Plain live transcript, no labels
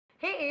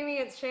Hey Amy,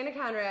 it's Shayna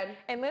Conrad.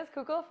 And Liz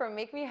Kukul from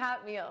Make Me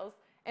Hot Meals.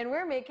 And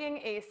we're making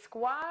a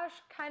squash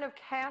kind of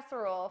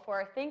casserole for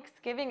our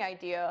Thanksgiving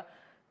idea.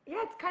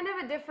 Yeah, it's kind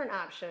of a different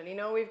option. You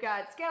know, we've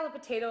got scalloped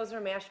potatoes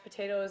or mashed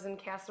potatoes and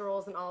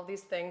casseroles and all of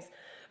these things.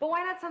 But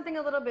why not something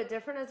a little bit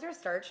different as their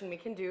starch, and we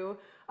can do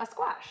a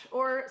squash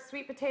or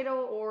sweet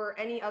potato or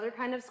any other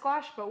kind of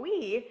squash, but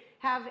we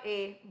have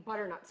a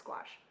butternut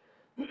squash.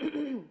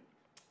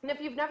 And if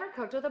you've never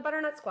cooked with a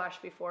butternut squash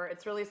before,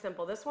 it's really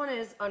simple. This one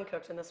is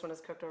uncooked and this one is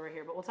cooked over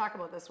here, but we'll talk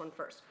about this one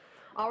first.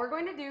 All we're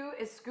going to do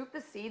is scoop the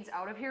seeds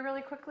out of here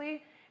really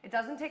quickly. It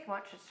doesn't take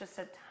much, it's just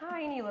a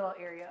tiny little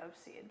area of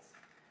seeds.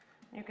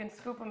 You can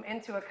scoop them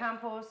into a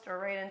compost or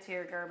right into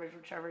your garbage,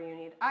 whichever you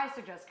need. I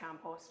suggest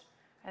compost.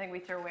 I think we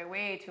throw away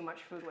way too much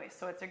food waste,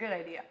 so it's a good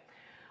idea.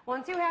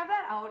 Once you have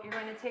that out, you're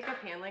going to take a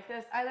pan like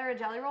this, either a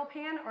jelly roll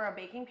pan or a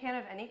baking pan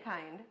of any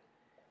kind,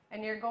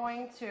 and you're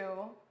going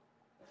to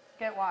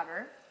get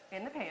water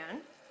in the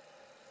pan,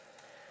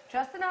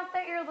 just enough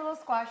that your little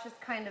squash is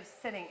kind of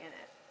sitting in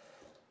it.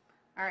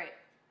 All right,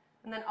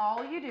 and then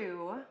all you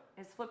do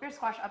is flip your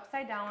squash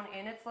upside down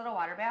in its little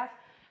water bath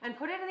and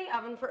put it in the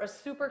oven for a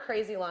super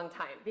crazy long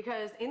time,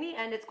 because in the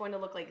end it's going to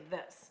look like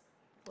this.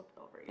 Flip it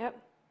over again.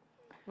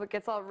 Yep. It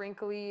gets all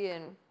wrinkly,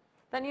 and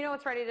then you know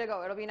it's ready to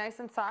go. It'll be nice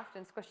and soft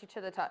and squishy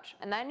to the touch.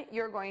 And then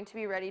you're going to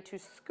be ready to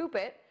scoop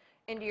it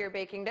into your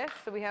baking dish.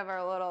 So we have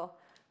our little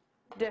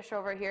dish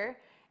over here.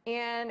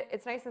 And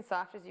it's nice and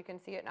soft, as you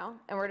can see it now.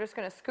 And we're just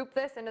going to scoop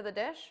this into the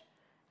dish,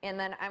 and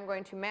then I'm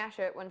going to mash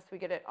it once we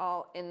get it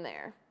all in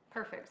there.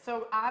 Perfect.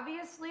 So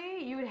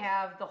obviously you would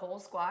have the whole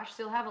squash,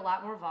 so you'll have a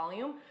lot more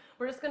volume.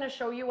 We're just going to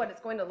show you what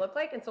it's going to look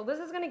like, and so this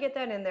is going to get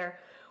that in there.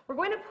 We're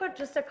going to put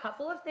just a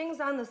couple of things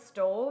on the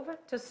stove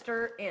to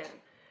stir in.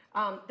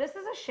 This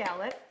is a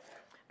shallot.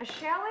 A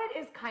shallot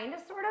is kind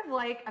of sort of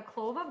like a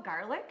clove of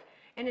garlic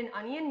and an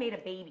onion made a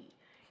baby.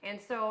 And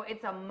so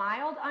it's a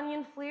mild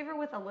onion flavor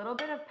with a little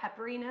bit of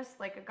pepperiness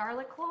like a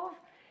garlic clove,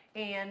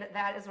 and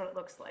that is what it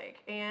looks like.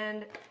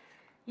 And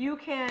you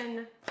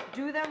can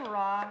do them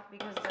raw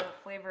because the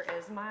flavor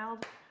is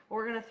mild.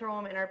 We're going to throw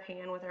them in our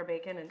pan with our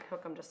bacon and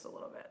cook them just a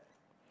little bit.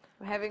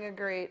 I'm having a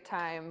great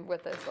time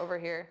with this over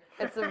here.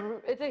 It's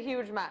a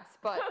huge mess,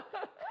 but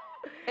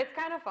it's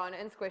kind of fun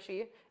and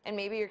squishy, and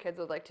maybe your kids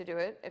would like to do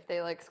it if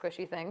they like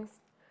squishy things.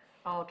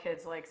 All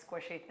kids like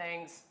squishy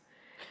things.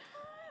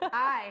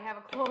 I have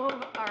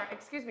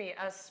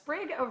a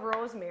sprig of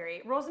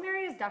rosemary.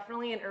 Rosemary is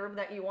definitely an herb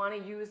that you want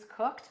to use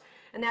cooked,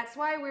 and that's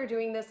why we're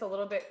doing this a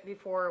little bit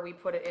before we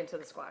put it into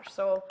the squash.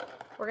 So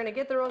we're going to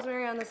get the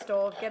rosemary on the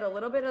stove, get a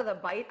little bit of the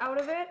bite out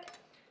of it,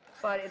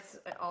 but it's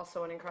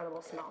also an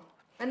incredible smell.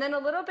 And then a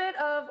little bit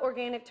of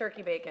organic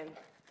turkey bacon.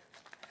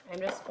 I'm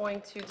just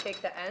going to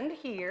take the end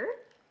here,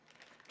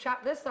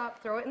 chop this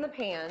up, throw it in the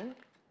pan.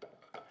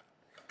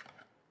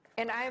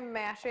 And I'm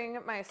mashing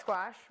my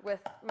squash with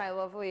my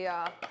lovely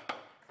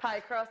pie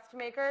crust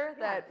maker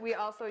that we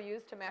also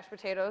use to mash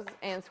potatoes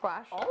and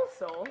squash.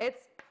 Also,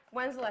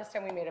 when's the last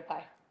time we made a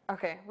pie?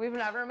 Okay, we've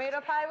never made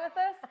a pie with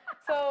this,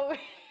 so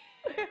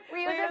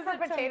we use it for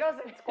potatoes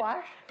and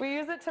squash. We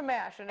use it to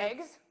mash, and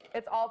eggs.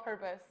 It's all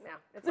purpose. Yeah,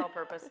 it's all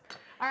purpose.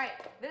 All right,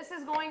 this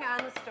is going on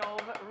the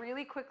stove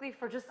really quickly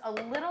for just a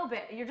little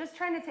bit. You're just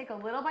trying to take a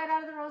little bite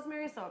out of the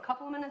rosemary, so a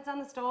couple of minutes on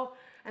the stove,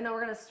 and then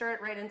we're going to stir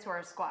it right into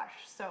our squash.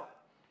 So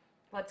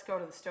let's go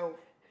to the stove.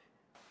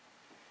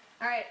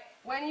 All right,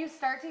 when you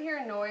start to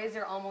hear noise,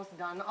 you're almost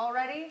done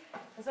already.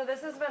 And so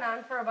this has been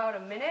on for about a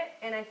minute,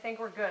 and I think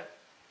we're good.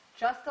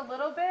 Just a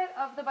little bit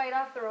of the bite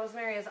off the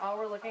rosemary is all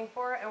we're looking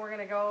for, and we're going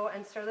to go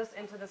and stir this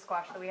into the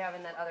squash that we have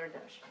in that other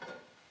dish.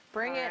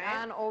 Bring it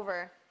on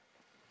over.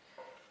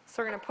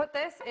 So we're going to put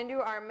this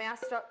into our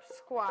mashed up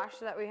squash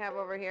that we have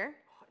over here.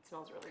 Oh, it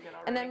smells really good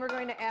already. And then we're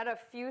going to add a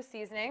few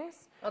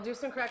seasonings. I'll do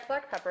some cracked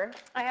black pepper.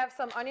 I have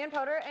some onion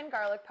powder and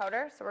garlic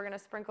powder, so we're going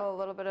to sprinkle a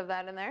little bit of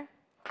that in there.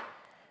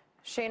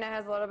 Shayna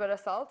has a little bit of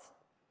salt.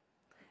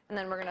 And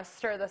then we're going to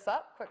stir this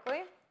up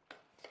quickly.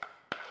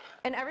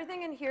 And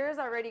everything in here is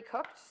already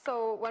cooked,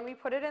 so when we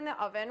put it in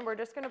the oven, we're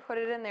just going to put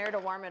it in there to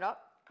warm it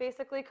up.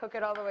 Basically, cook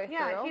it all the way through.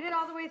 Yeah, heat it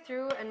all the way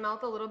through and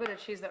melt a little bit of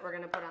cheese that we're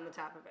going to put on the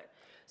top of it.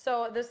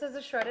 So this is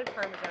a shredded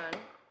Parmesan,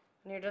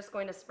 and you're just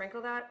going to sprinkle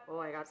that. Oh,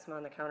 I got some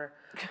on the counter.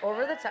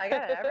 Over the top. I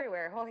got it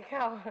everywhere. Holy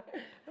cow.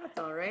 That's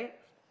all right.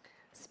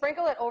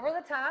 Sprinkle it over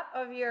the top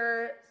of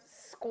your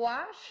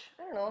squash.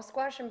 I don't know,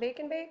 squash and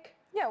bacon bake?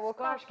 Yeah, we'll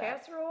squash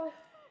casserole.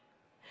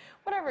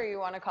 Whatever you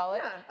want to call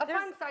it. Yeah, a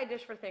fun side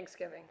dish for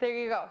Thanksgiving. There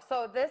you go.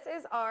 So this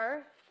is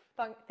our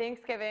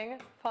Thanksgiving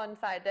fun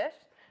side dish.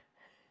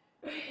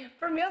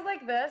 For meals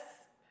like this,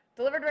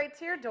 delivered right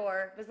to your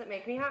door, visit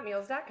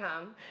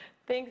MakeMeHotMeals.com.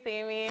 Thanks,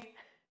 Amy.